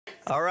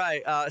All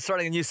right,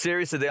 starting a new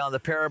series today on the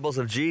parables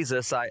of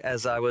Jesus.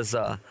 As I was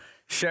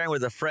sharing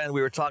with a friend,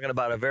 we were talking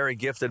about a very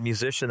gifted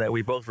musician that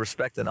we both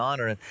respect and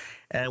honor,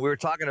 and we were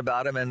talking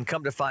about him, and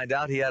come to find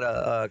out he had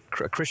a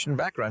Christian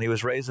background. He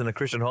was raised in a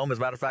Christian home. As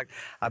a matter of fact,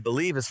 I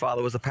believe his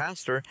father was a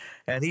pastor,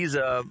 and he's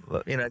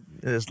in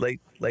his late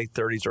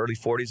 30s, early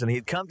 40s, and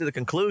he'd come to the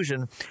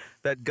conclusion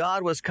that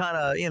God was kind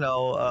of,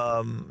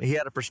 he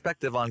had a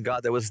perspective on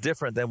God that was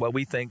different than what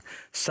we think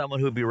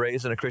someone who'd be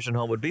raised in a Christian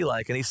home would be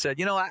like. And he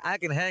said, I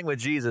can hang with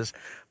Jesus,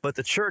 but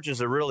the church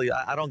is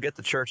I don't get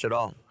the church at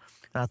all.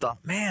 And I thought,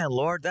 man,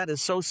 Lord, that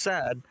is so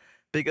sad,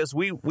 because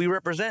we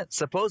represent,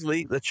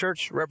 supposedly, the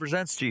church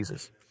represents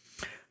Jesus.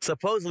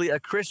 Supposedly,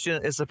 a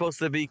Christian is supposed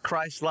to be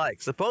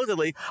Christ-like.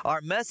 Supposedly, our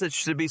message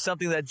should be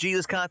something that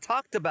Jesus kind of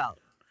talked about.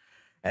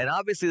 And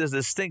obviously, there's a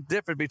distinct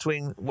difference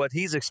between what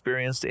he's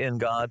experienced in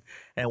God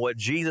and what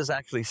Jesus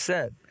actually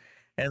said.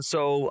 And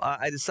so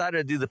I decided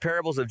to do the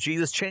parables of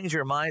Jesus. Change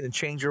your mind and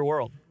change your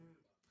world.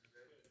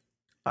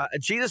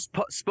 Jesus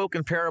spoke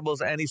in parables,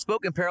 and he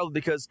spoke in parables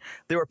because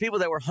there were people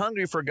that were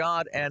hungry for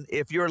God, and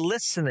if you're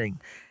listening,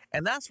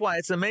 and that's why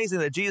it's amazing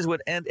that Jesus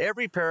would end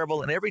every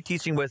parable and every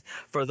teaching with,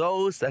 for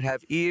those that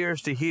have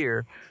ears to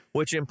hear,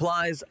 which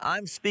implies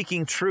I'm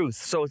speaking truth.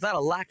 So it's not a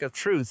lack of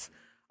truth.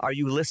 Are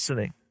you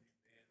listening?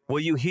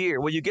 Will you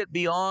hear? Will you get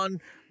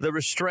beyond the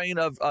restraint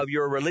of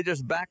your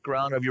religious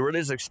background, of your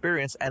religious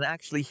experience, and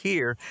actually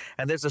hear?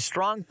 And there's a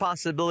strong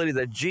possibility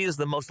that Jesus,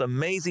 the most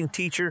amazing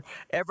teacher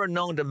ever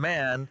known to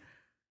man,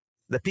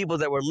 the people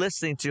that were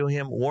listening to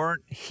him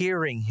weren't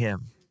hearing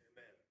him.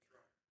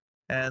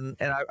 And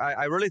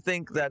I really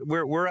think that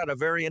we're at a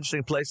very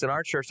interesting place in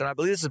our church, and I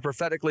believe this is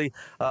prophetically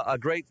a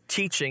great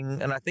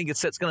teaching, and I think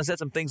it's going to set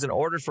some things in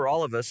order for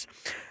all of us.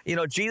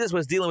 Jesus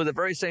was dealing with the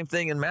very same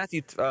thing in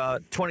Matthew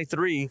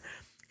 23.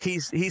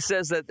 He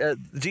says that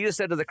Jesus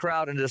said to the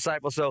crowd and the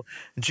disciples, so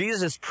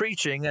Jesus is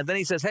preaching, and then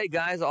he says, hey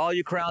guys, all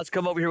you crowds,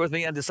 come over here with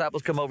me, and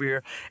disciples come over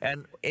here.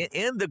 And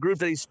in the group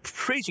that he's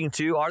preaching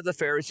to are the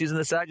Pharisees and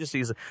the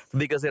Sadducees,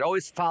 because they'd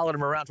always followed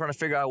him around trying to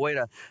figure out a way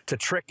to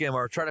trick him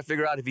or try to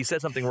figure out if he said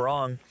something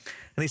wrong.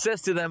 And he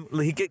says to them,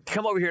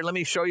 come over here, let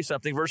me show you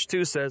something. Verse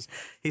 2 says,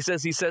 he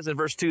says in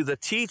verse 2, the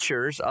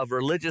teachers of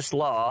religious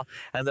law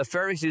and the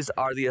Pharisees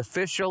are the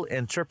official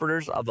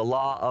interpreters of the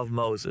law of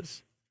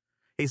Moses.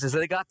 He says,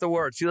 they got the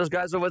word. See those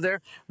guys over there?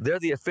 They're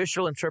the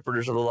official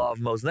interpreters of the law of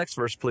Moses. Next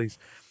verse, please.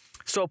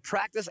 So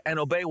practice and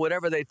obey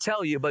whatever they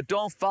tell you, but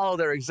don't follow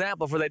their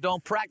example, for they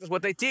don't practice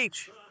what they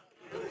teach.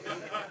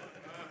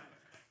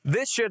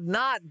 This should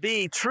not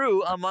be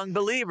true among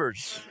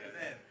believers.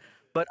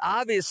 But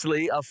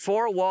obviously, a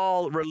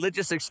four-wall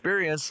religious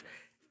experience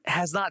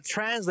has not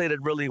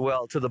translated really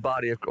well to the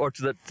body or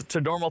to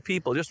normal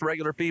people, just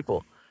regular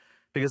people,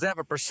 because they have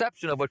a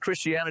perception of what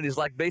Christianity is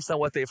like based on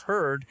what they've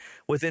heard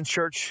within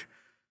church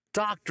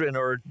doctrine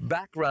or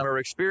background or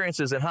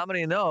experiences. And how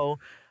many know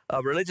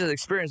a religious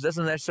experience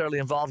doesn't necessarily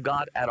involve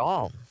God at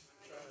all?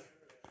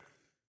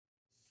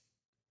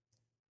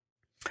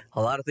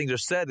 A lot of things are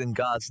said in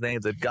God's name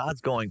that God's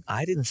going,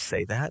 I didn't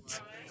say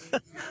that.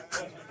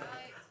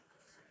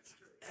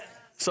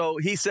 So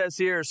he says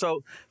here,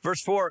 so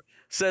verse 4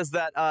 says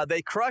that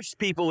they crush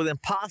people with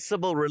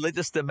impossible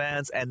religious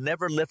demands and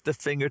never lift a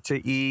finger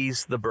to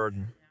ease the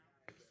burden.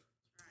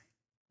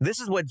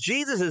 This is what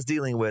Jesus is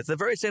dealing with, the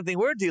very same thing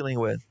we're dealing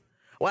with.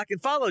 Well, I can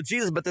follow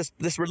Jesus, but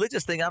this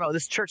religious thing, I don't know,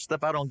 this church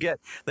stuff I don't get.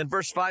 Then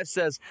verse 5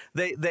 says,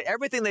 they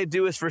everything they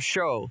do is for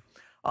show.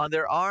 On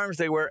their arms,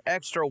 they wear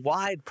extra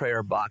wide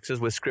prayer boxes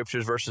with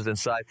scriptures, verses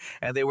inside,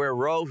 and they wear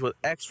robes with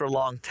extra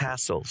long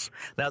tassels.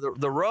 Now,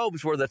 the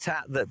robes were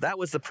that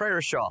was the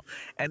prayer shawl.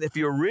 And if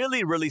you're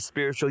really, really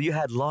spiritual, you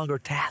had longer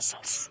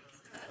tassels.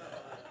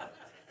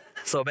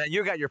 So, man,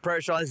 you got your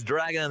prayer shawl, it's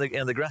dragging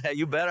in the ground. Hey,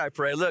 you bet I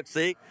pray. Look,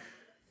 see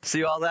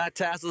all that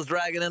tassels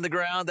dragging in the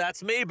ground?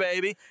 That's me,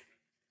 baby.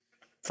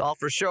 It's all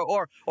for show.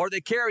 Or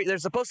they're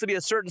supposed to be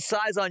a certain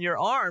size on your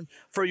arm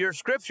for your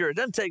scripture. It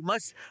doesn't take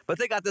much, but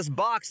they got this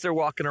box they're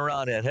walking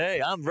around in.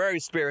 Hey, I'm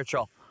very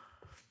spiritual.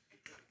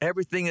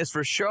 Everything is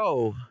for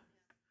show.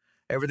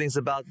 Everything's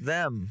about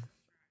them.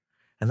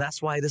 And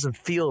that's why it doesn't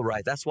feel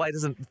right. That's why it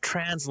doesn't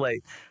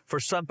translate. For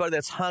somebody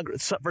that's hungry,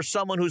 for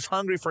someone who's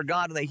hungry for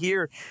God, and they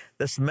hear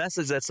this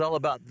message that's all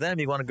about them,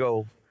 you want to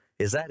go,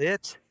 is that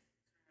it?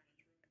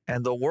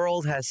 And the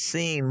world has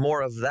seen more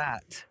of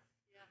that.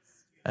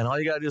 And all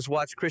you got to do is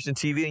watch Christian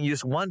TV, and you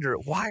just wonder,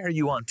 why are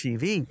you on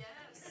TV?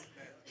 Yes.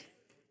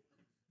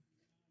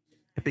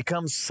 It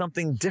becomes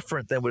something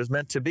different than what it's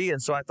meant to be.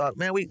 And so I thought,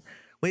 man, we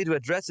need to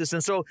address this.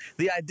 And so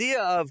the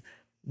idea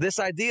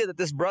that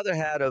this brother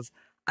had of,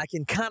 I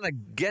can kind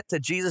of get to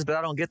Jesus, but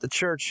I don't get the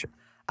church,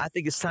 I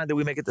think it's time that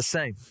we make it the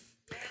same.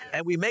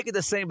 And we make it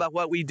the same by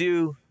what we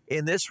do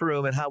in this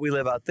room and how we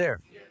live out there.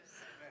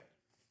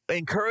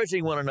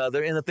 Encouraging one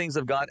another in the things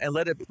of God and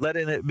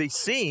letting it be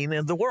seen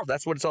in the world.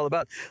 That's what it's all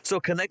about.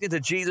 So connecting to the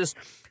Jesus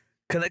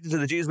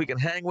we can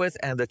hang with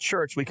and the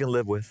church we can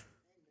live with.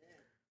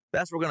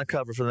 That's what we're going to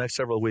cover for the next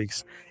several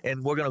weeks.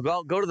 And we're going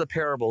to go to the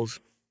parables.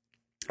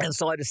 And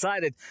so I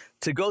decided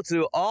to go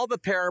through all the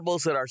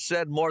parables that are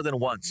said more than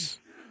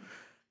once.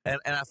 And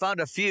I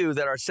found a few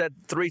that are said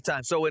 3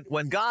 times. So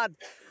when God,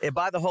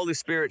 by the Holy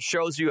Spirit,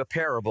 shows you a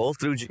parable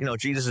through,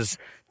 Jesus'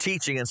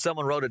 teaching, and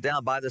someone wrote it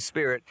down by the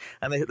Spirit,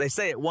 and they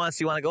say it once,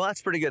 you want to go,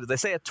 that's pretty good. If they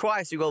say it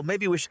twice, you go,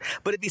 maybe we should.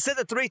 But if he said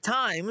it 3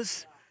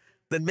 times,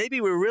 then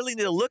maybe we really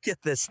need to look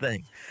at this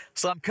thing.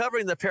 So I'm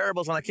covering the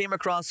parables, and I came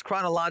across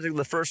chronologically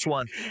the first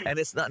one, and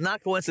it's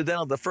not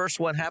coincidental. The first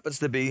one happens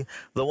to be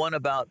the one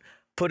about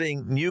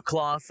putting new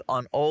cloth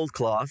on old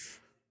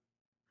cloth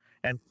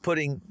and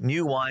putting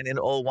new wine in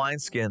old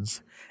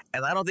wineskins.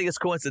 And I don't think it's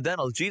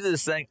coincidental. Jesus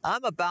is saying,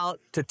 I'm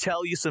about to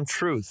tell you some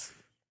truth.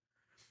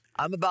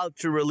 I'm about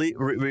to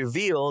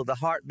reveal the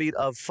heartbeat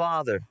of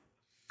Father.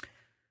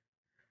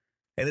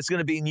 And it's going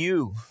to be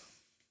new.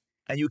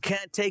 And you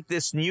can't take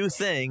this new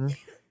thing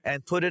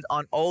and put it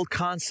on old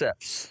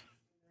concepts.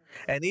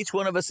 And each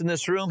one of us in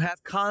this room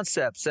have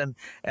concepts and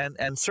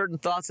certain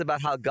thoughts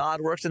about how God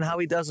works and how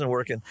he doesn't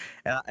work. And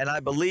I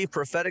believe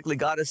prophetically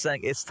God is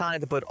saying it's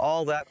time to put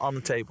all that on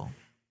the table.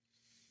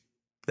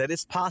 That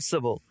it's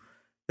possible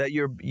that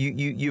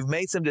you've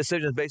made some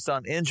decisions based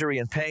on injury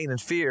and pain and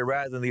fear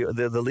rather than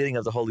the leading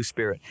of the Holy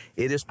Spirit.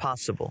 It is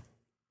possible.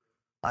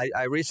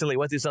 I recently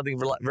went through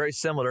something very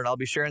similar, and I'll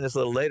be sharing this a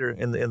little later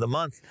in the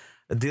month,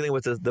 dealing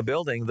with the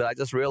building, that I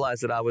just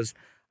realized that I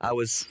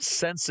was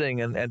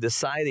sensing and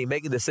deciding,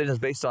 making decisions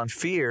based on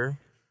fear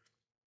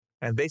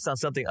and based on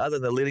something other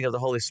than the leading of the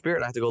Holy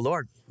Spirit. I have to go,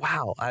 Lord,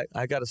 wow,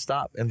 I got to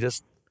stop and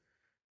just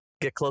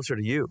get closer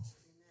to you.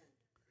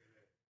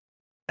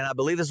 And I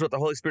believe this is what the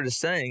Holy Spirit is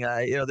saying.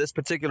 This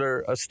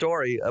particular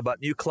story about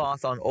new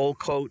cloth on old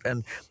coat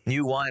and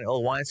new wine,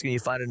 old wineskin, you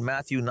find in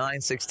Matthew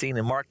 9:16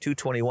 and Mark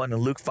 2:21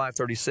 and Luke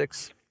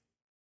 5:36.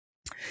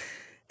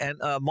 And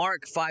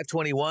Mark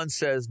 5:21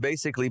 says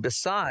basically,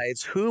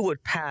 besides, who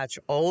would patch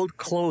old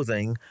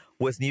clothing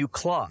with new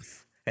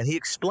cloth? And he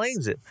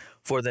explains it.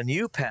 For the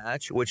new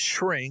patch would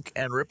shrink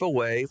and rip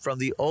away from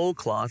the old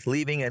cloth,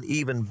 leaving an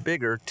even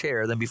bigger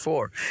tear than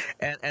before.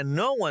 And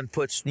no one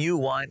puts new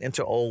wine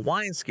into old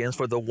wineskins,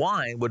 for the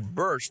wine would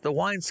burst the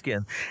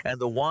wineskin, and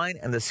the wine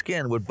and the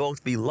skin would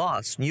both be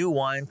lost. New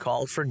wine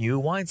calls for new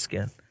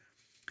wineskin.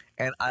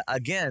 And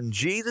again,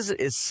 Jesus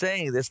is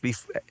saying this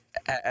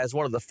as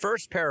one of the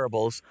first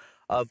parables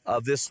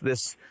of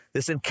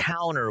this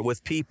encounter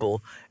with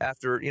people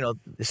after,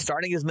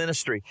 starting his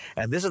ministry.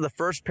 And this is the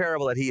first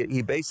parable that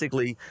he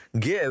basically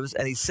gives.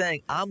 And he's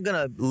saying, I'm going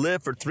to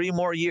live for 3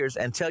 more years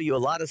and tell you a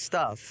lot of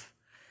stuff.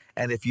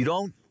 And if you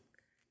don't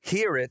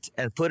hear it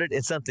and put it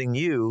in something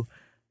new,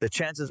 the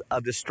chances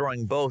of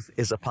destroying both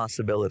is a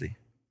possibility.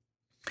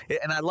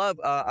 And I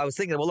was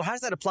thinking, well, how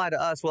does that apply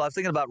to us? Well, I was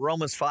thinking about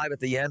Romans 5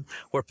 at the end,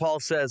 where Paul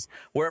says,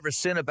 wherever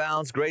sin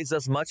abounds, grace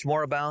does much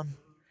more abound.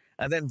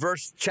 And then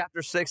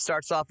chapter 6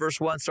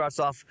 verse 1 starts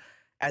off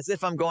as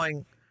if I'm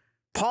going,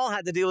 Paul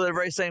had to deal with the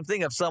very same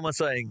thing of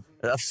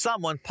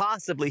someone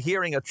possibly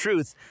hearing a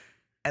truth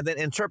and then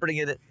interpreting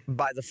it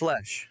by the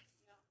flesh.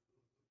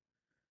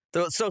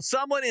 So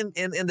someone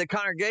in the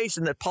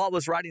congregation that Paul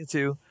was writing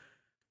to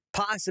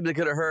possibly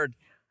could have heard,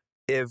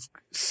 if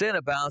sin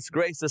abounds,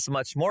 grace does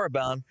much more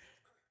abound.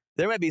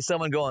 There may be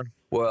someone going,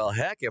 well,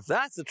 heck, if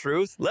that's the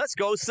truth, let's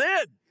go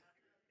sin.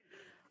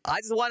 I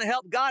just want to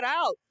help God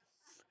out.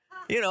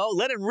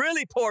 Let him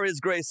really pour his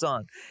grace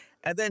on.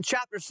 And then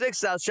chapter 6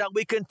 says, shall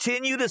we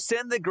continue to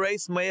sin that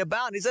grace may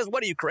abound? He says,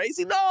 what, are you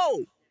crazy?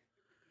 No.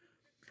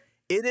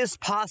 It is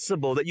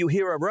possible that you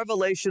hear a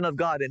revelation of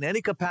God in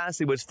any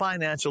capacity, whether it's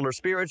financial or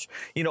spiritual,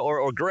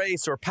 or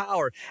grace or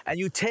power, and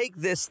you take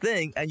this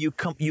thing and you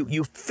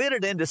fit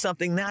it into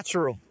something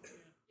natural.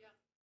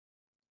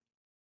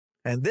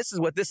 And this is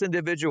what this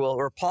individual,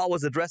 or Paul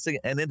was addressing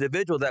an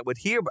individual that would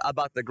hear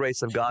about the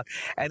grace of God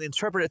and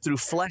interpret it through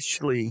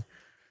fleshly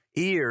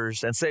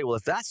ears and say, well,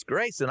 if that's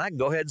grace, then I can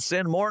go ahead and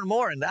sin more and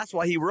more. And that's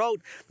why he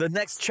wrote the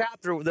next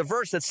chapter, the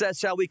verse that says,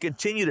 shall we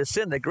continue to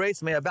sin that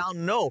grace may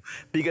abound? No,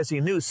 because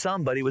he knew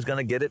somebody was going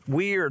to get it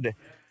weird,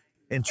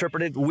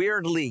 interpreted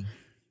weirdly.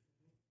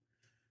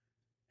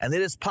 And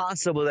it is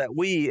possible that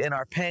we, in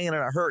our pain and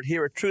our hurt,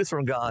 hear a truth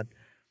from God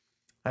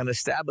and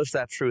establish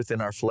that truth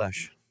in our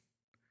flesh,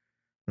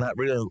 not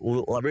really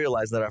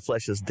realizing that our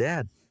flesh is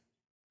dead.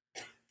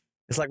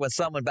 It's like when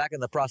someone back in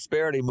the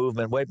prosperity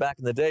movement, way back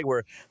in the day,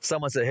 where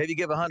someone said, hey, if you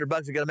give $100, you're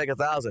going to make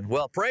 1,000.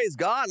 Well, praise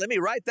God, let me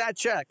write that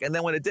check. And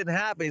then when it didn't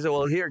happen, he said,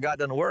 well, here, God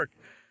doesn't work.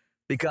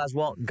 Because,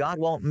 God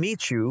won't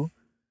meet you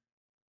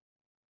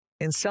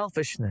in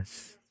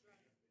selfishness.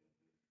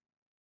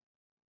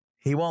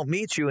 He won't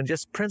meet you in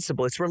just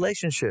principle. It's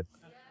relationship.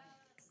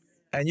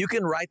 And you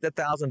can write the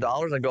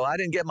 $1,000 and go, I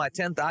didn't get my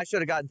 10,000. I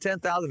should have gotten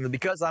 10,000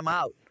 because I'm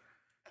out.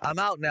 I'm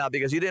out now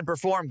because you didn't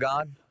perform,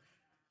 God.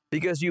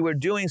 Because you were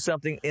doing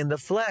something in the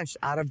flesh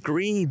out of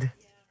greed.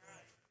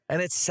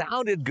 And it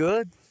sounded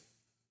good.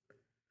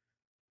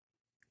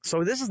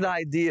 So this is the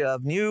idea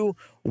of new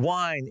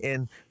wine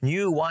in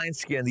new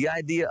wineskin. The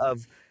idea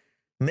of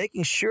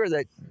making sure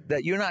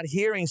that you're not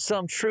hearing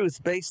some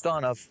truth based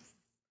on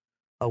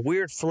a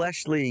weird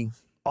fleshly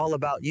all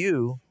about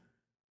you,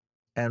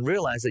 and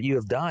realize that you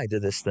have died to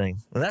this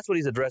thing. And that's what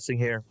he's addressing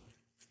here.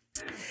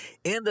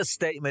 In the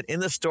statement, in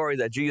the story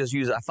that Jesus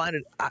used, I find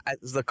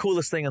it's the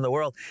coolest thing in the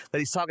world that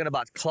he's talking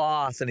about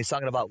cloth and he's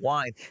talking about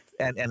wine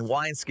and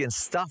wineskin,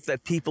 stuff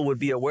that people would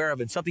be aware of.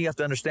 And something you have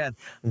to understand,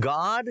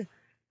 God,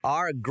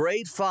 our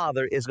great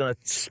Father, is going to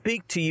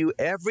speak to you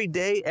every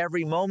day,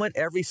 every moment,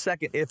 every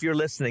second if you're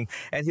listening.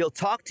 And he'll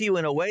talk to you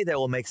in a way that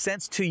will make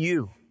sense to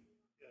you.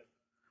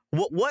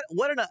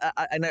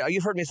 And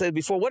you've heard me say it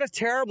before, what a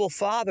terrible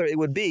father it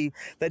would be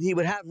that he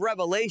would have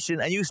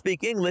revelation and you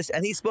speak English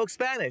and he spoke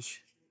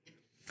Spanish.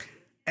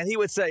 And he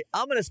would say,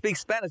 I'm going to speak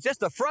Spanish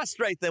just to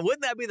frustrate them.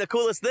 Wouldn't that be the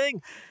coolest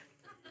thing?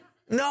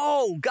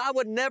 No, God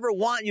would never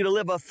want you to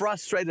live a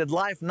frustrated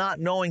life not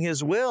knowing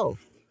his will.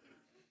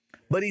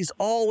 But he's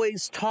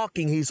always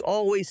talking. He's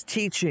always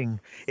teaching.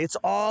 It's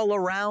all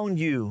around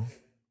you.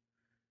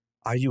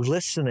 Are you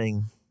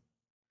listening?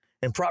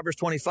 In Proverbs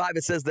 25,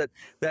 it says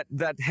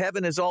that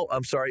heaven is all,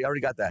 I'm sorry, I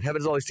already got that.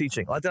 Heaven is always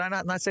teaching. Oh, did I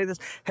not say this?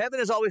 Heaven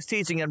is always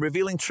teaching and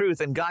revealing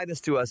truth and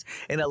guidance to us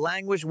in a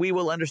language we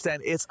will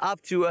understand. It's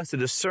up to us to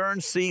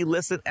discern, see,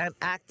 listen, and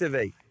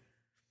activate.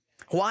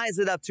 Why is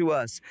it up to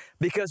us?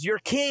 Because you're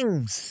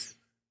kings.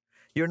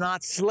 You're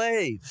not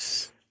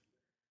slaves.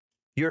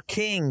 You're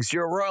kings.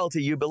 You're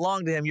royalty. You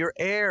belong to him. You're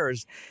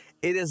heirs.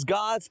 It is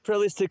God's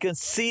privilege to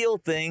conceal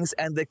things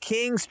and the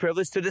king's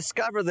privilege to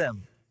discover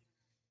them.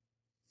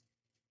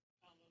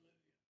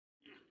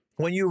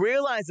 When you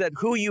realize that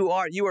who you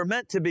are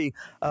meant to be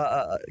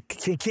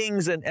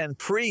kings and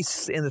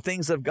priests in the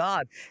things of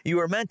God. You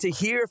are meant to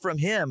hear from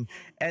him.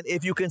 And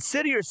if you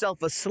consider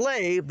yourself a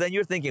slave, then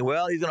you're thinking,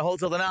 well, he's going to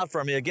hold something out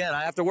for me again.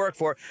 I have to work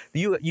for it.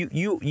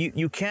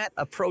 You can't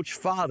approach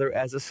Father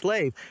as a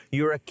slave.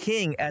 You're a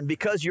king. And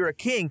because you're a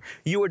king,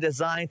 you are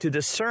designed to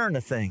discern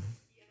a thing.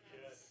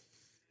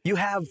 You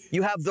have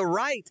the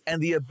right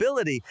and the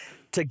ability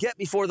to get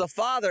before the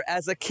Father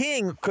as a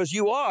king because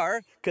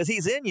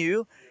he's in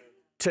you,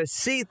 to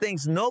see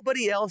things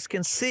nobody else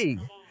can see.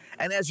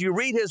 And as you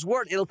read his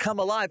word, it'll come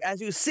alive.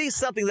 As you see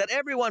something that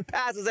everyone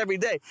passes every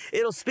day,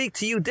 it'll speak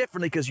to you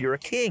differently because you're a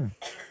king.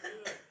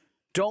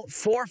 Don't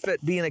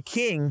forfeit being a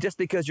king just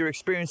because you're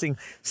experiencing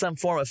some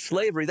form of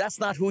slavery. That's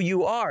not who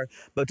you are.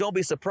 But don't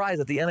be surprised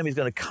that the enemy is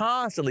going to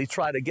constantly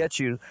try to get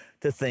you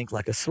to think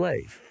like a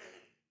slave.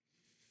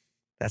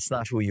 That's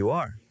not who you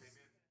are.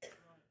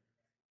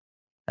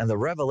 And the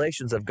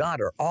revelations of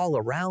God are all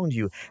around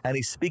you. And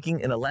he's speaking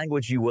in a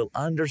language you will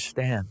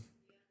understand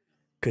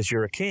because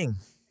you're a king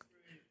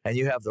and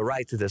you have the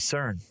right to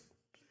discern.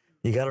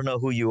 You got to know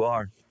who you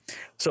are.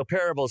 So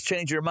parables,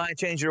 change your mind,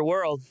 change your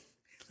world.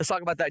 Let's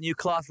talk about that new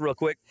cloth real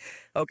quick.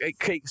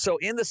 Okay. So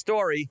in the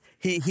story,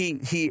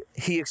 he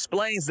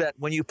explains that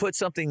when you put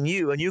something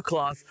new, a new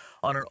cloth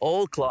on an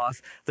old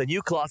cloth, the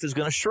new cloth is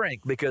going to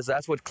shrink because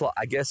that's what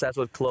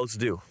clothes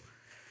do.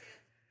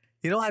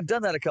 You know, I've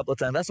done that a couple of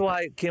times. That's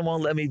why Kim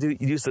won't let me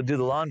used to do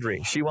the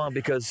laundry. She won't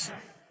because,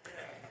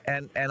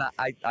 and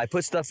I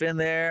put stuff in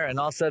there, and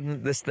all of a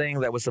sudden this thing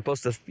that was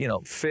supposed to,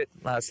 fit,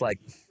 it's like,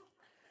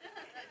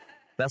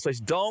 that's why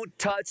don't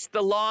touch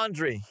the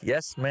laundry.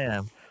 Yes,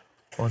 ma'am.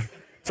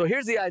 So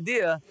here's the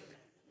idea.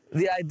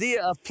 The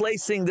idea of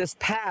placing this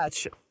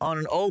patch on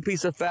an old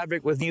piece of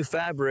fabric with new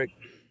fabric,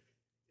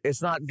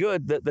 it's not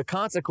good. The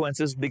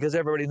consequences, because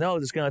everybody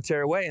knows it's going to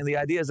tear away, and the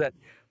idea is that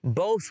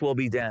both will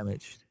be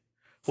damaged.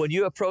 When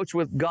you approach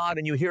with God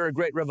and you hear a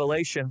great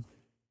revelation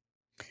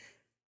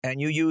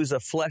and you use a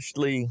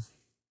fleshly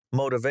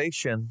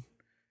motivation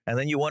and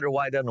then you wonder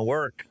why it doesn't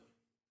work,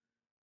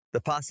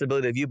 the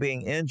possibility of you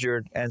being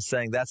injured and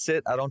saying, that's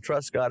it, I don't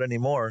trust God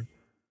anymore,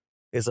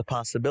 is a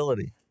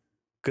possibility.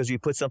 Because you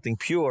put something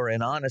pure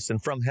and honest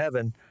and from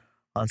heaven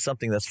on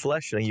something that's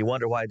fleshly and you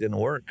wonder why it didn't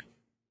work.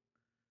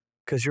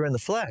 Because you're in the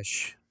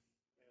flesh.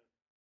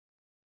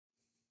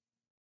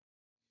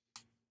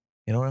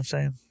 You know what I'm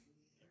saying?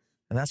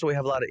 And that's why we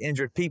have a lot of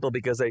injured people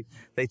because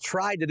they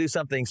tried to do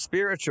something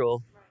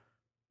spiritual,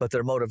 but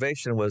their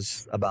motivation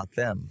was about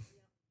them.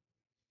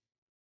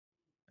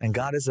 And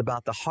God is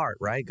about the heart,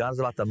 right? God is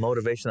about the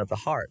motivation of the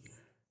heart.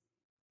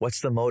 What's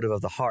the motive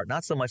of the heart?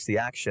 Not so much the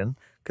action,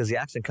 because the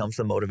action comes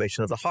from the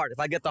motivation of the heart. If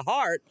I get the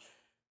heart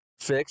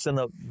fixed, and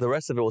the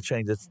rest of it will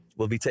change, it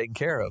will be taken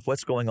care of.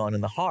 What's going on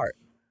in the heart?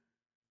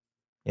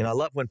 You know, I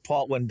love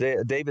when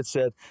David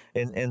said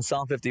in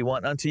Psalm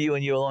 51, unto you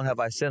and you alone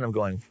have I sinned. I'm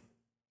going,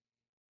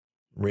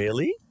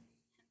 really?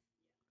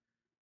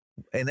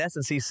 In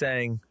essence, he's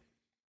saying,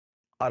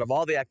 out of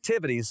all the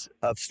activities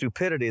of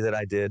stupidity that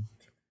I did,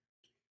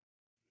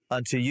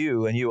 unto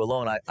you and you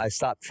alone, I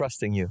stopped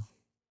trusting you.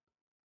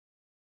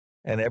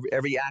 And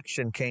every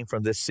action came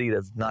from this seed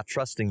of not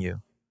trusting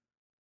you.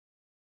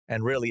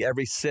 And really,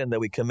 every sin that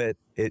we commit,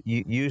 it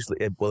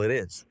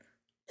is.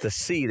 The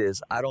seed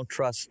is, I don't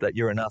trust that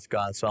you're enough,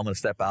 God, so I'm going to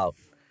step out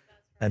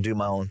and do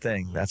my own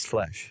thing. That's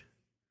flesh.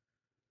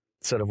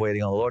 Instead of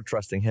waiting on the Lord,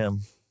 trusting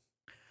him.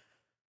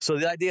 So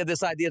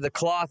this idea of the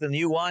cloth and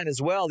new wine as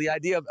well, the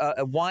idea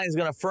of wine is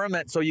going to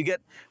ferment. So you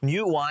get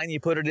new wine, you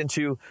put it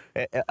into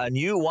a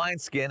new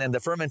wineskin, and the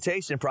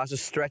fermentation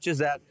process stretches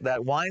that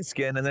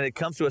wineskin, and then it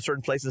comes to a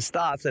certain place and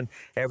stops, and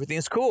everything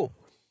is cool.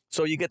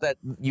 So you get that,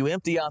 you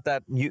empty out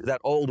that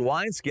old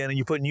wineskin and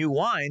you put new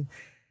wine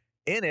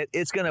in it.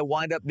 It's going to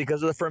wind up,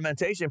 because of the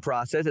fermentation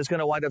process, it's going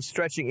to wind up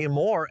stretching in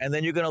more, and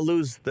then you're going to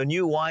lose the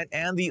new wine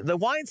and the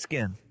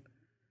wineskin.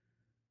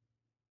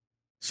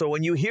 So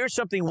when you hear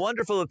something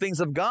wonderful of things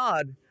of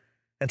God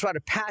and try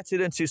to patch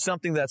it into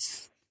something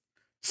that's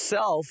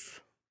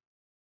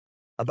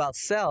about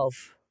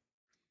self,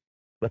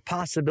 the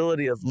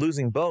possibility of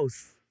losing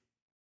both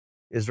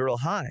is real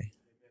high.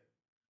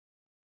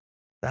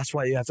 That's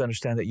why you have to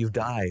understand that you've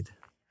died.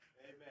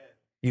 Amen.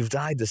 You've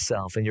died to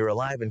self, and you're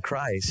alive in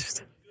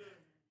Christ.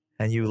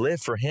 And you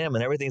live for Him,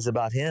 and everything's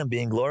about Him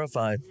being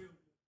glorified.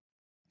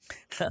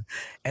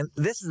 And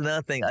this is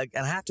another thing,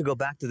 and I have to go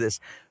back to this.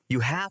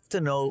 You have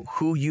to know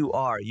who you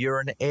are. You're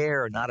an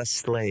heir, not a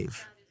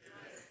slave.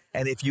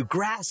 And if you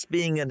grasp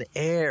being an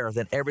heir,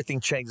 then everything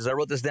changes. I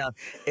wrote this down.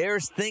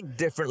 Heirs think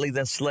differently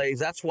than slaves.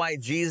 That's why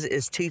Jesus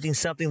is teaching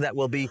something that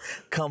will be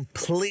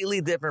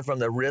completely different from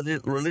the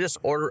religious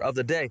order of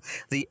the day.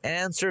 The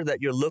answer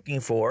that you're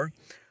looking for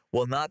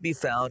will not be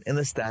found in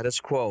the status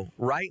quo.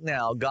 Right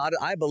now, God,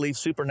 I believe,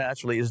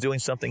 supernaturally is doing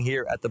something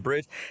here at the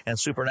bridge, and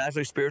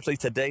supernaturally, spiritually,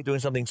 today, doing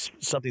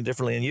something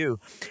differently in you.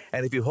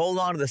 And if you hold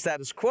on to the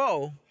status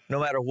quo, no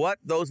matter what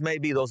those may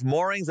be, those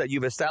moorings that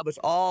you've established,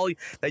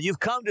 that you've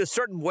come to a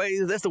certain way,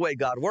 this is the way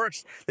God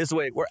works, this is the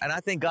way it works. And I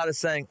think God is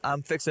saying,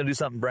 I'm fixing to do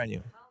something brand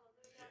new.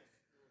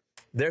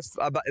 There's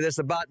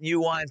about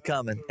new wine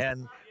coming.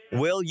 And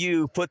will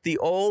you put the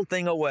old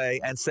thing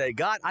away and say,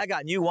 God, I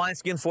got new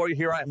wineskin for you.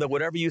 Here I am.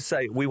 Whatever you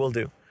say, we will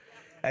do.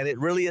 And it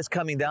really is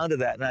coming down to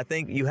that. And I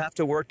think you have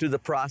to work through the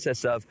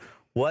process of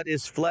what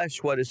is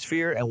flesh, what is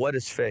fear, and what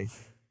is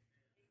faith.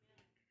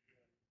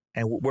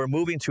 And we're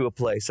moving to a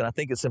place, and I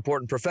think it's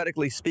important,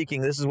 prophetically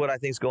speaking, this is what I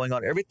think is going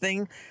on.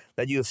 Everything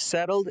that you have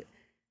settled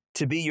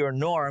to be your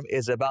norm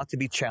is about to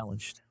be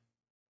challenged.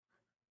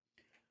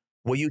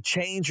 Will you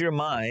change your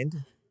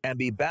mind and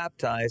be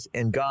baptized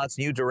in God's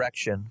new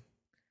direction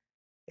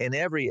in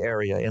every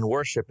area, in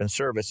worship and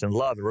service and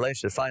love and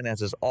relationship,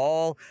 finances,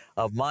 all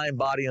of mind,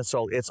 body, and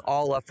soul? It's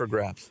all up for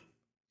grabs.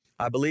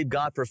 I believe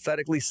God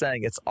prophetically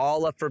saying it's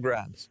all up for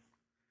grabs.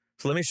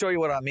 So let me show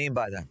you what I mean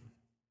by that.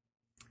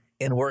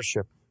 In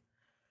worship,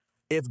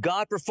 if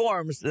God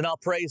performs, then I'll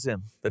praise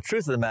Him. The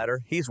truth of the matter,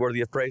 He's worthy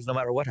of praise no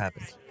matter what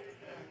happens.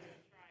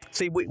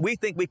 See, we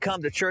think we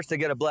come to church to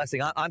get a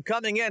blessing. I'm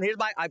coming in. Here's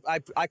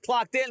I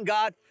clocked in,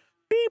 God.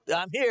 Beep,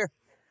 I'm here.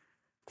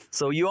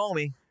 So you owe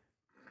me.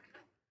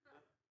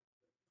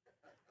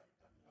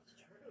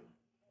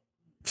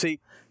 See,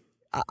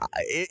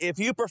 if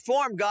you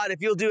perform, God,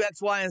 if you'll do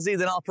X, Y, and Z,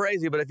 then I'll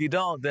praise you. But if you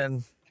don't,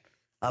 then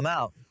I'm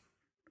out.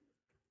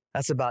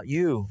 That's about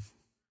you.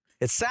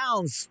 It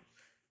sounds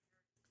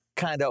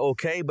kind of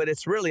okay, but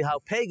it's really how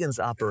pagans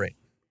operate.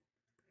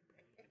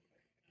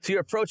 So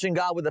you're approaching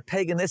God with a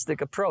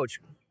paganistic approach.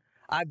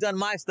 I've done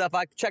my stuff.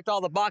 I checked all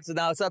the boxes.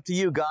 Now it's up to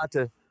you, God,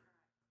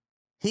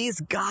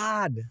 He's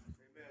God.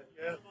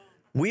 Amen.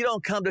 We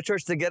don't come to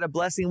church to get a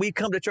blessing. We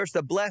come to church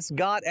to bless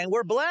God, and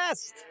we're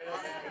blessed.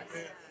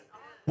 Yes.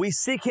 We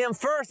seek Him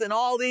first, and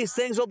all these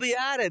things will be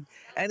added.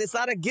 And it's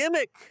not a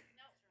gimmick.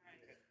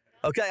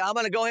 Okay, I'm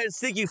going to go ahead and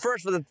seek you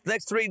first for the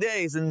next 3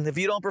 days, and if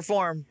you don't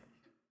perform,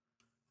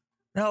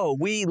 no,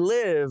 we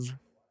live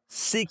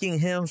seeking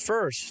Him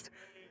first.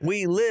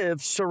 We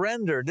live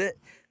surrendered.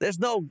 There's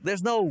no,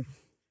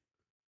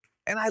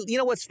 and you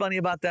know what's funny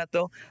about that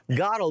though?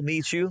 God will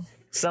meet you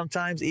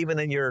sometimes even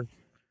in your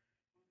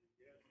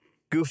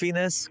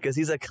goofiness, because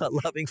He's a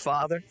loving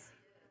Father.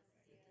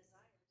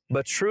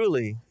 But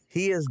truly,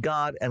 He is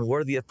God and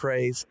worthy of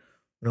praise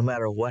no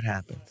matter what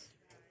happens.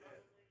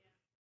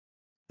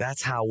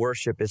 That's how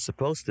worship is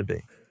supposed to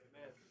be.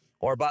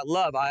 Or about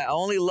love. I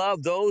only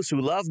love those who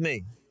love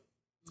me.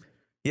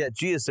 Yet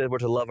Jesus said we're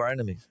to love our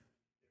enemies.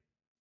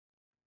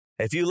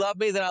 If you love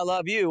me, then I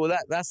love you. Well,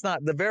 that's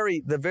not the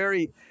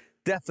very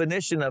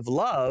definition of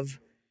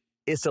love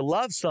is to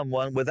love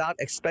someone without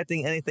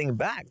expecting anything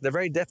back. The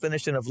very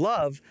definition of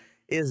love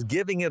is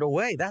giving it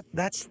away.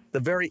 That's the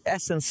very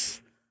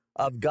essence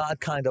of God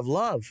kind of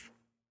love.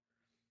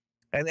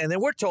 And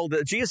then we're told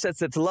that Jesus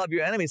said to love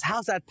your enemies.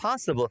 How's that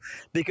possible?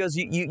 Because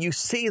you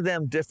see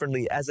them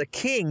differently. As a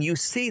king, you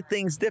see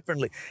things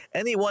differently.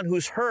 Anyone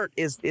who's hurt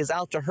is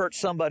out to hurt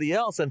somebody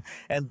else. And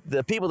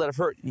the people that have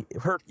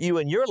hurt you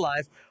in your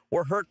life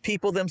were hurt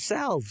people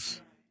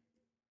themselves.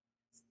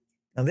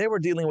 And they were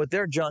dealing with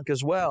their junk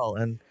as well.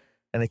 And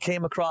it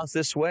came across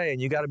this way. And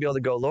you got to be able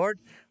to go, Lord,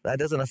 that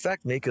doesn't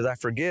affect me because I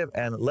forgive,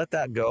 and let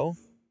that go.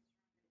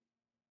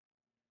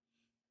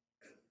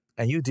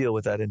 And you deal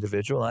with that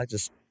individual. I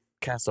just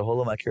cast the whole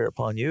of my care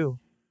upon you.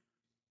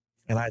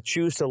 And I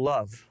choose to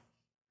love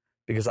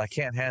because I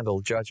can't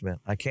handle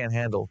judgment. I can't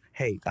handle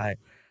hate. I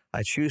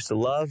choose to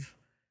love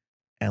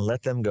and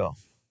let them go.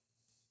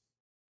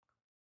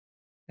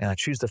 And I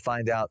choose to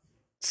find out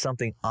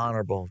something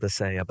honorable to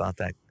say about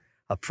that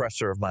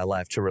oppressor of my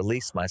life, to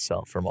release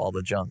myself from all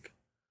the junk.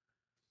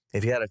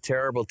 If you had a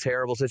terrible,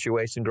 terrible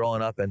situation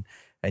growing up and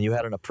you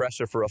had an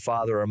oppressor for a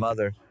father or a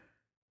mother,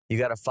 you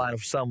got to find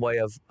some way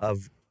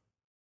of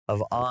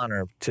of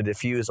honor to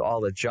diffuse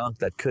all the junk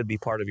that could be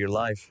part of your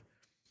life.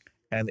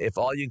 And if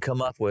all you can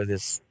come up with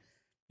is,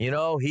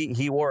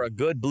 he wore a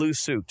good blue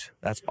suit.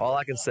 That's all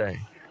I can say.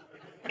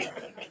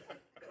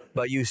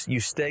 But you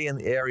stay in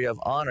the area of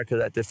honor because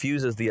that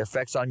diffuses the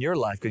effects on your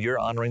life because you're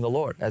honoring the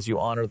Lord as you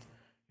honor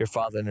your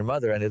father and your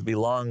mother, and it'll be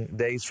long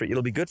days for you.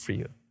 It'll be good for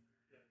you.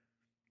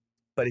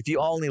 But if you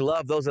only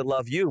love those that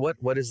love you,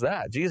 what is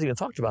that? Jesus even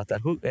talked about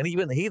that. And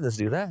even the heathens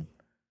do that.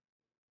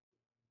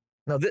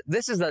 No,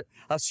 this is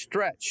a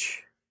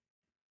stretch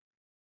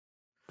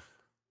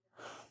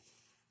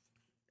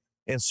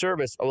in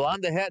service. Well,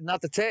 I'm the head,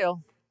 not the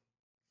tail.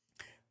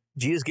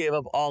 Jesus gave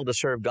up all to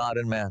serve God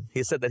and man.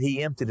 He said that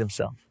he emptied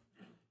himself.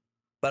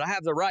 But I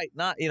have the right,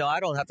 I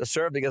don't have to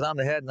serve because I'm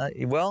the head.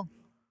 Well,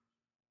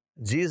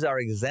 Jesus, our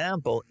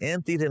example,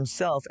 emptied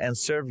himself and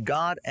served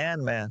God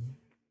and man.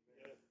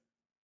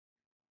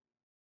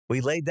 We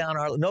laid down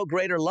no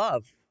greater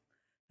love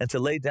than to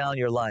lay down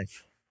your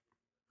life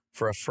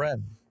for a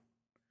friend.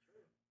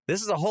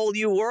 This is a whole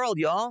new world,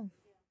 y'all.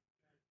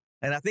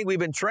 And I think we've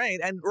been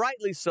trained, and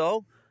rightly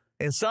so,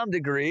 in some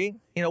degree.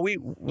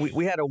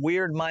 We had a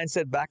weird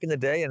mindset back in the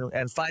day,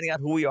 and finding out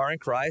who we are in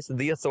Christ and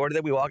the authority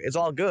that we walk, it's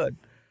all good.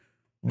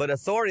 But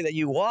authority that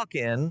you walk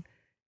in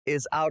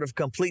is out of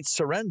complete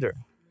surrender.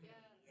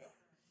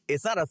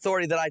 It's not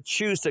authority that I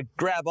choose to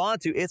grab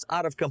onto. It's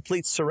out of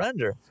complete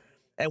surrender.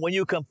 And when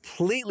you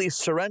completely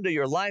surrender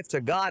your life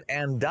to God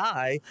and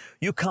die,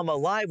 you come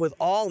alive with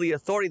all the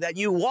authority that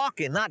you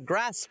walk in, not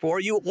grasp for,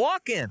 you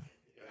walk in.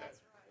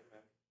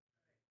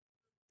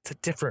 It's a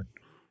different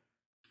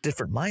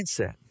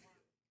mindset.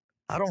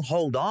 I don't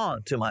hold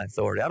on to my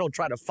authority. I don't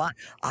try to find.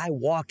 I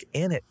walk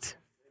in it.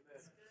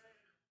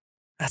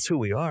 That's who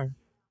we are.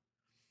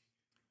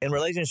 In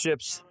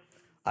relationships,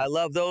 I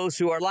love those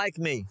who are like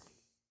me.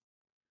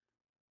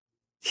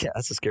 Yeah,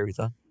 that's a scary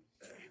thought.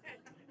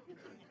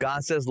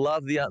 God says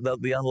love the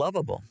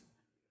unlovable.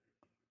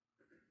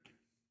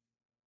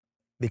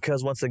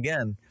 Because once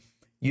again,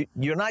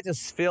 you're not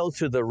just filled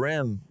to the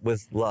rim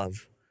with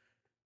love.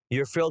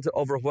 You're filled to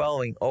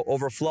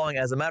overflowing.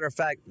 As a matter of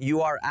fact,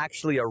 you are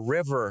actually a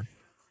river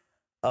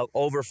of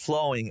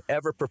overflowing,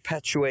 ever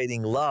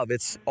perpetuating love.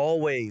 It's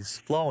always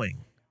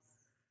flowing.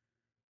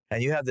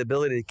 And you have the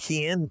ability to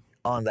key in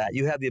on that.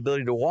 You have the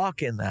ability to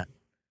walk in that.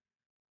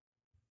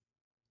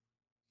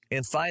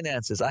 In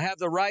finances, I have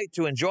the right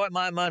to enjoy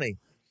my money.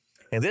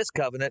 In this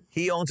covenant,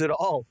 he owns it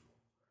all.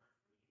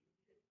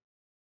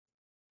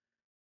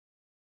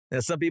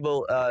 Some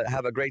people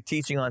have a great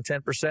teaching on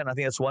 10%. I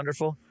think that's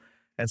wonderful.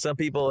 And some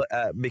people,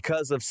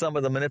 because of some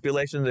of the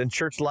manipulations in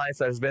church life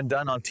that has been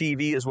done on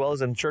TV as well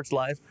as in church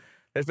life,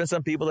 there's been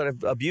some people that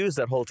have abused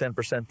that whole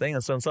 10% thing.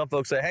 And so some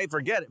folks say, hey,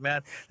 forget it,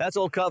 man. That's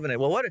old covenant.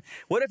 Well, what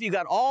if you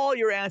got all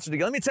your answers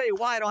together? Let me tell you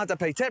why I don't have to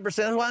pay 10%.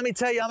 Well, let me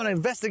tell you, I'm going to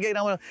investigate.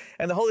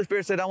 And the Holy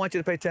Spirit said, I want you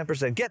to pay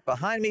 10%. Get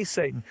behind me,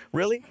 Satan.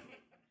 Really?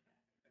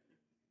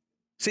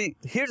 See,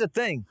 here's the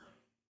thing.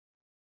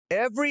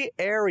 Every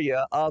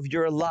area of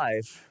your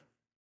life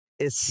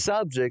is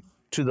subject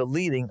to the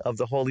leading of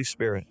the Holy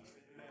Spirit.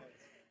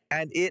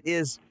 And it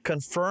is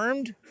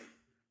confirmed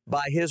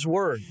by his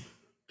word.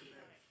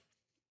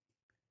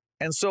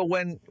 And so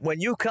when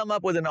you come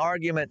up with an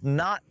argument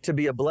not to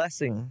be a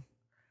blessing,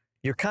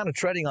 you're kind of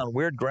treading on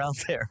weird ground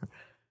there.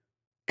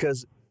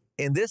 Because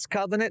in this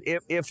covenant,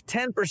 if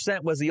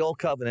 10% was the old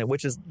covenant,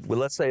 which is, well,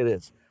 let's say it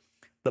is,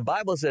 the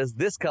Bible says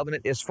this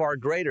covenant is far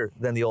greater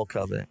than the old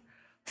covenant.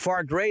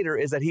 Far greater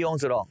is that he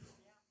owns it all.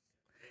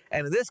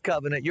 And in this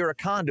covenant, you're a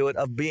conduit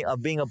of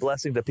being a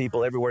blessing to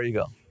people everywhere you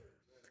go.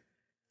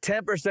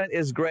 10%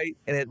 is great,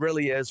 and it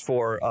really is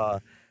for,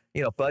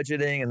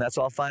 budgeting, and that's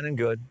all fine and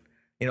good.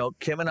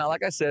 Kim and I,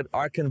 like I said,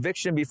 our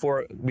conviction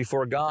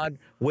before God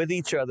with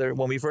each other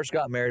when we first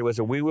got married was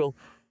that we will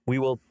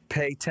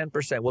pay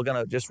 10%. We're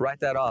going to just write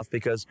that off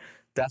because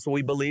that's what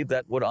we believe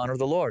that would honor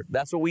the Lord.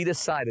 That's what we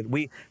decided.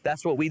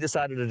 That's what we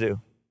decided to do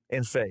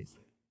in faith.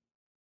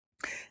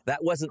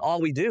 That wasn't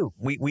all we do.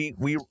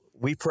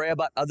 We pray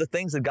about other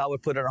things that God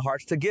would put in our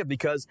hearts to give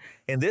because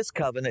in this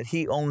covenant,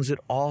 he owns it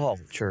all,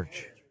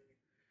 church.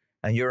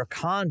 And you're a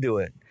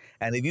conduit.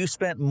 And if you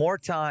spent more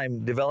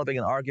time developing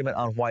an argument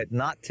on why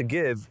not to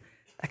give,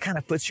 that kind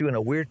of puts you in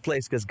a weird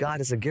place because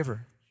God is a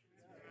giver.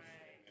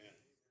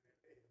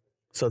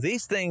 So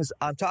these things,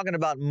 I'm talking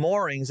about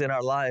moorings in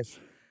our life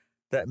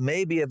that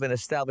maybe have been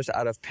established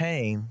out of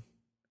pain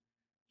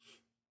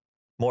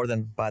more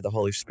than by the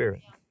Holy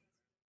Spirit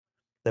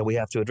that we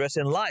have to address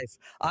in life.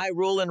 I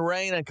rule and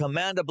reign and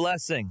command a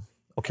blessing.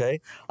 Okay?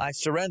 I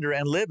surrender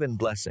and live in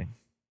blessing.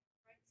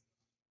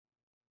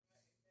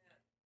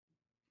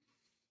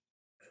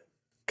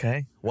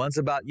 Okay? One's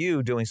about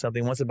you doing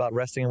something. One's about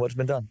resting in what's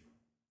been done.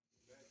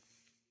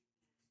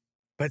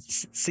 But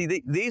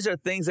see, these are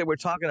things that we're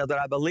talking about that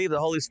I believe the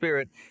Holy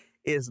Spirit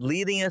is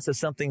leading us to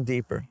something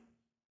deeper.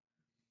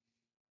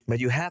 But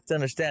you have to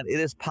understand it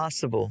is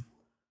possible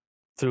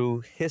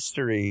through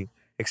history,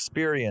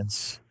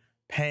 experience,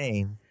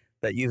 pain,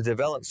 that you've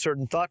developed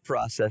certain thought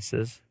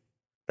processes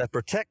that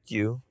protect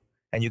you,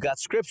 and you got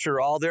scripture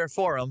all there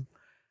for them,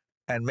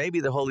 and maybe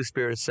the Holy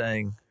Spirit is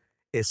saying,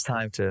 it's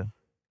time to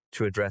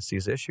address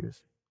these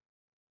issues.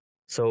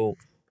 So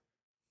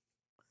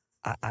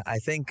I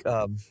think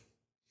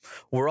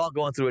we're all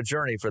going through a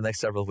journey for the next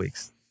several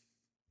weeks.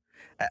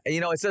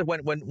 It says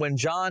when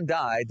John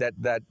died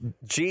that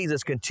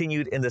Jesus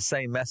continued in the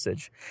same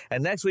message.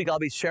 And next week I'll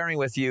be sharing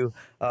with you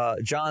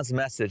John's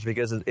message,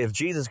 because if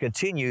Jesus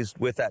continues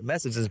with that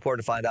message, it's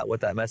important to find out what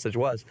that message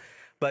was.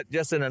 But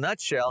just in a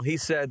nutshell, he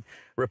said,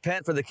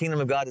 repent, for the kingdom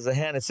of God is at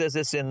hand. It says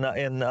this in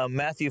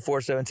Matthew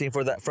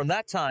 4:17, from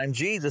that time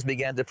Jesus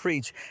began to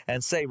preach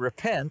and say,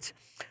 repent,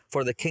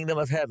 for the kingdom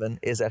of heaven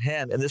is at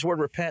hand. And this word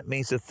repent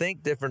means to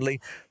think differently,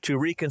 to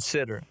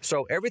reconsider.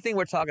 So everything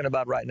we're talking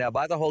about right now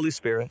by the Holy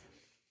Spirit,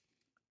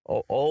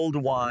 new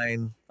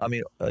wine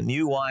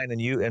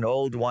and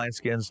old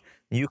wineskins,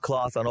 new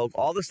cloth on old,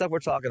 all the stuff we're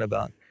talking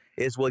about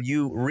is, will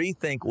you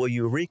rethink, will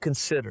you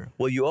reconsider,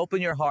 will you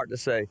open your heart to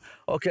say,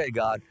 okay,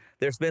 God,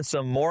 there's been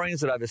some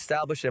moorings that I've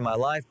established in my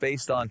life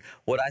based on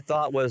what I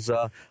thought was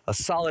a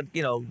solid,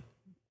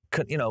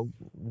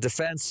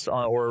 defense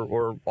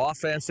or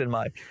offense in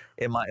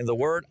the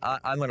Word.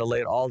 I'm going to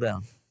lay it all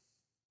down,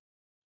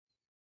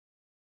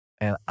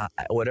 and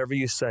whatever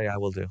you say, I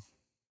will do.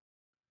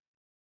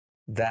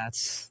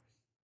 That's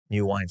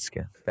new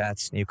wineskin.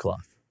 That's new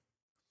cloth.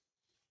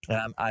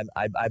 And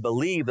I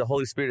believe the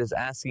Holy Spirit is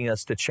asking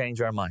us to change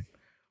our mind.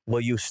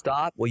 Will you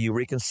stop? Will you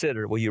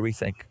reconsider? Will you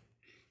rethink?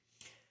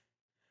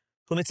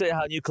 Let me tell you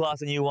how new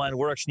cloth and new wine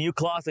works. New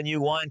cloth and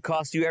new wine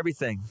cost you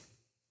everything.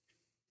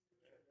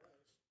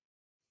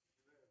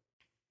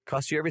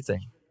 Cost you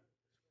everything.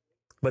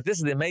 But this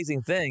is the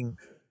amazing thing.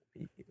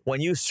 When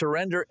you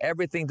surrender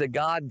everything to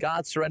God,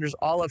 God surrenders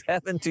all of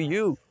heaven to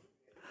you.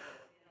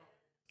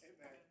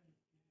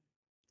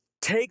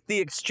 Take the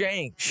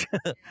exchange.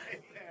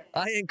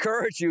 I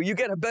encourage you. You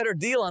get a better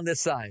deal on this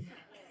side.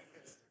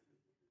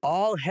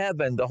 All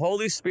heaven, the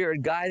Holy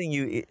Spirit guiding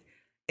you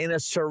in a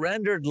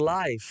surrendered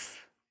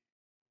life,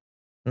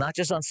 not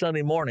just on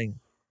Sunday morning,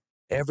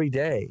 every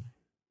day,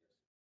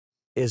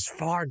 is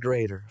far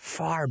greater,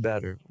 far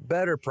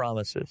better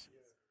promises.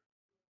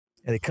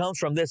 And it comes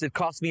from this. It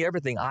cost me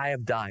everything. I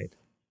have died.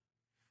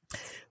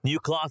 New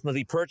cloth must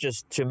be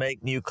purchased to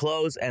make new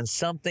clothes, and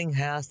something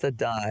has to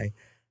die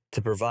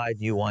to provide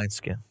new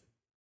wineskin.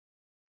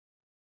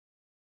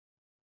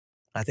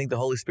 I think the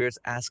Holy Spirit's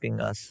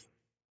asking us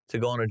to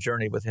go on a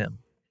journey with Him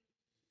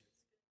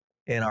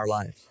in our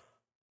life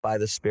by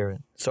the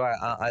Spirit. So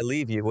I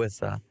leave you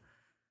with,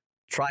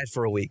 try it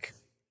for a week.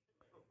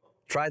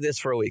 Try this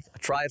for a week.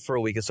 Try it for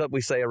a week. It's what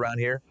we say around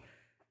here.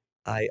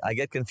 I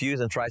get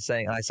confused and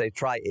I say,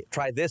 try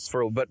this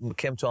for a week. But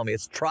Kim told me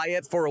it's try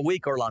it for a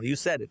week, Orlando. You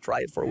said it.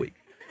 Try it for a week.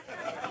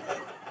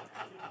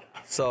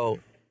 So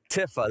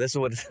TIFAW, this is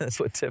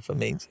what TIFAW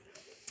means.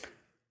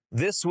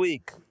 This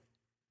week,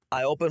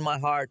 I open my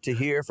heart to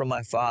hear from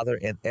my Father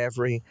in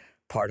every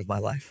part of my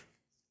life.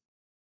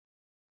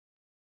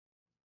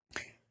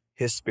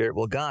 His Spirit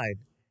will guide.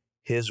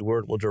 His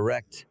word will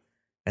direct.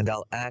 And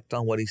I'll act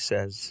on what He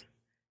says.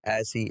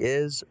 As He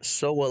is,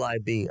 so will I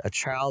be, a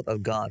child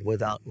of God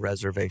without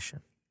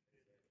reservation.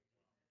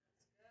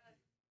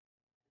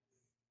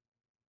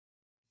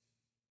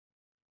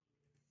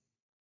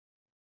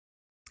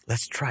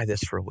 Let's try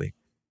this for a week.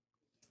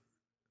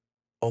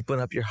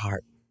 Open up your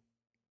heart.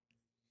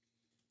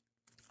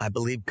 I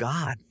believe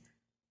God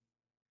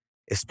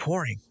is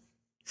pouring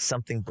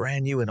something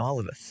brand new in all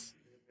of us.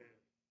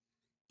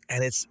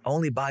 And it's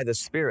only by the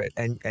Spirit.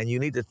 And you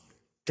need to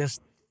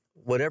just,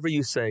 whatever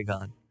you say,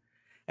 God.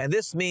 And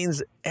this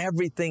means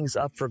everything's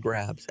up for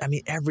grabs. I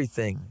mean,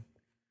 everything.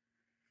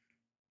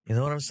 You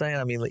know what I'm saying?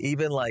 I mean,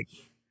 even like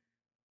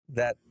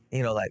that,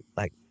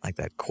 like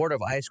that quart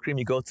of ice cream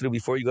you go through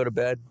before you go to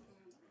bed.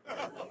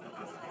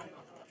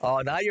 Oh,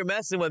 now you're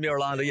messing with me,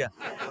 Orlando. Yeah.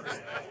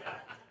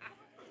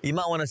 You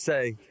might want to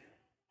say,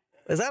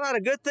 is that not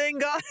a good thing,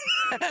 God?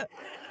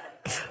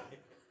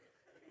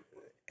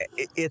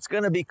 It's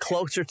going to be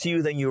closer to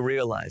you than you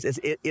realize.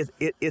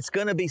 It's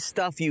going to be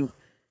stuff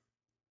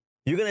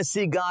you're going to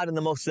see God in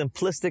the most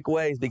simplistic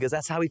ways, because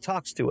that's how He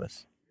talks to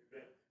us.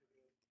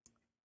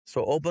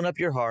 So open up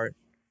your heart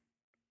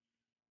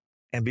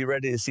and be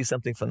ready to see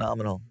something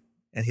phenomenal.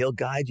 And He'll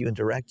guide you and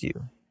direct you.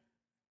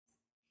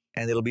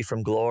 And it'll be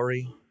from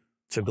glory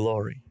to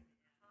glory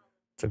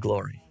to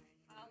glory.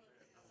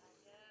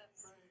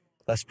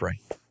 Let's pray.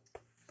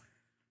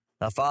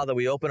 Now, Father,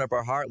 we open up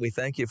our heart. We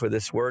thank You for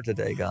this word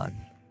today, God.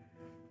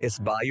 It's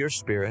by Your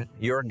Spirit.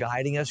 You're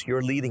guiding us.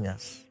 You're leading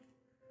us.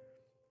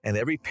 And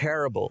every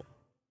parable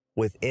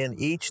within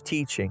each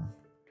teaching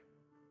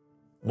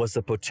was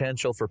the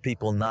potential for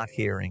people not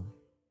hearing.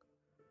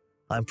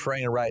 I'm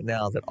praying right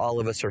now that all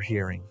of us are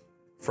hearing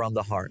from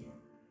the heart.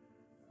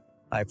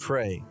 I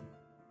pray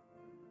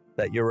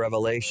that Your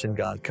revelation,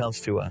 God, comes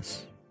to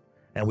us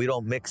and we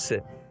don't mix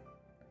it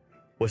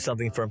with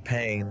something from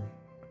pain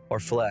or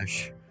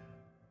flesh,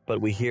 but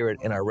we hear it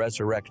in our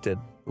resurrected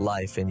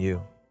life in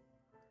You.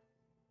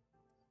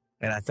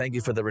 And I thank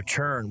You for the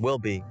return will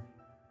be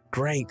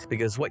great,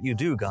 because what You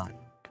do, God,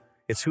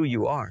 it's who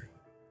You are.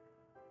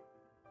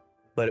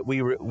 But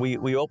we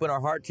open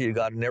our heart to You,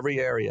 God, in every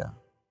area.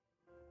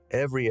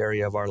 every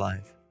area of our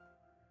life.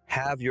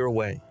 Have your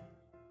way.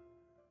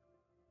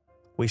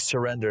 We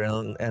surrender,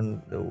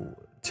 and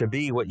to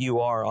be what you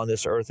are on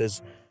this earth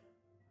is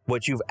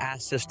what you've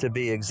asked us to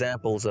be,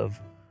 examples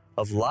of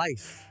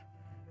life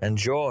and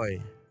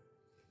joy.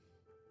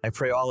 I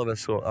pray all of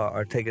us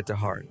will take it to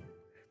heart.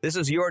 This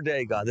is your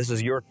day, God. This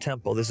is your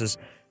temple. This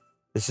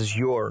is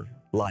your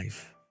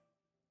life.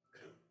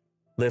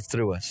 Live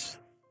through us.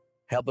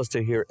 Help us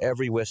to hear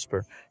every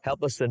whisper.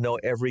 Help us to know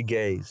every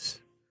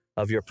gaze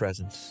of your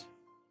presence.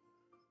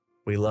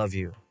 We love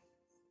you,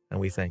 and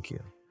we thank you.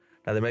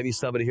 Now, there may be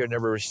somebody here who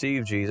never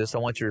received Jesus. I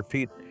want you to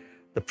repeat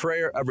the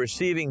prayer of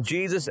receiving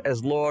Jesus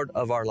as Lord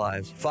of our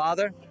lives.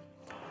 Father,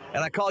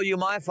 and I call you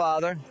my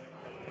Father,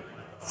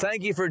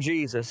 thank you for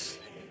Jesus.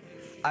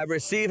 I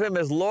receive him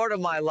as Lord of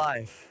my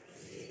life.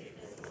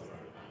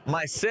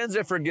 My sins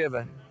are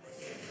forgiven.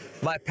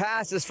 My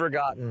past is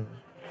forgotten.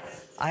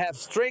 I have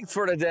strength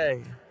for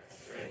today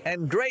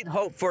and great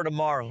hope for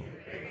tomorrow.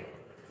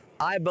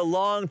 I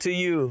belong to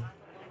you,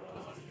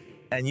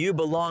 and you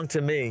belong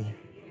to me.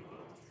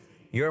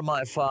 You're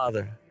my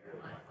Father,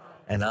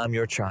 and I'm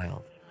your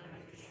child.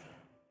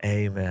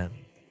 Amen.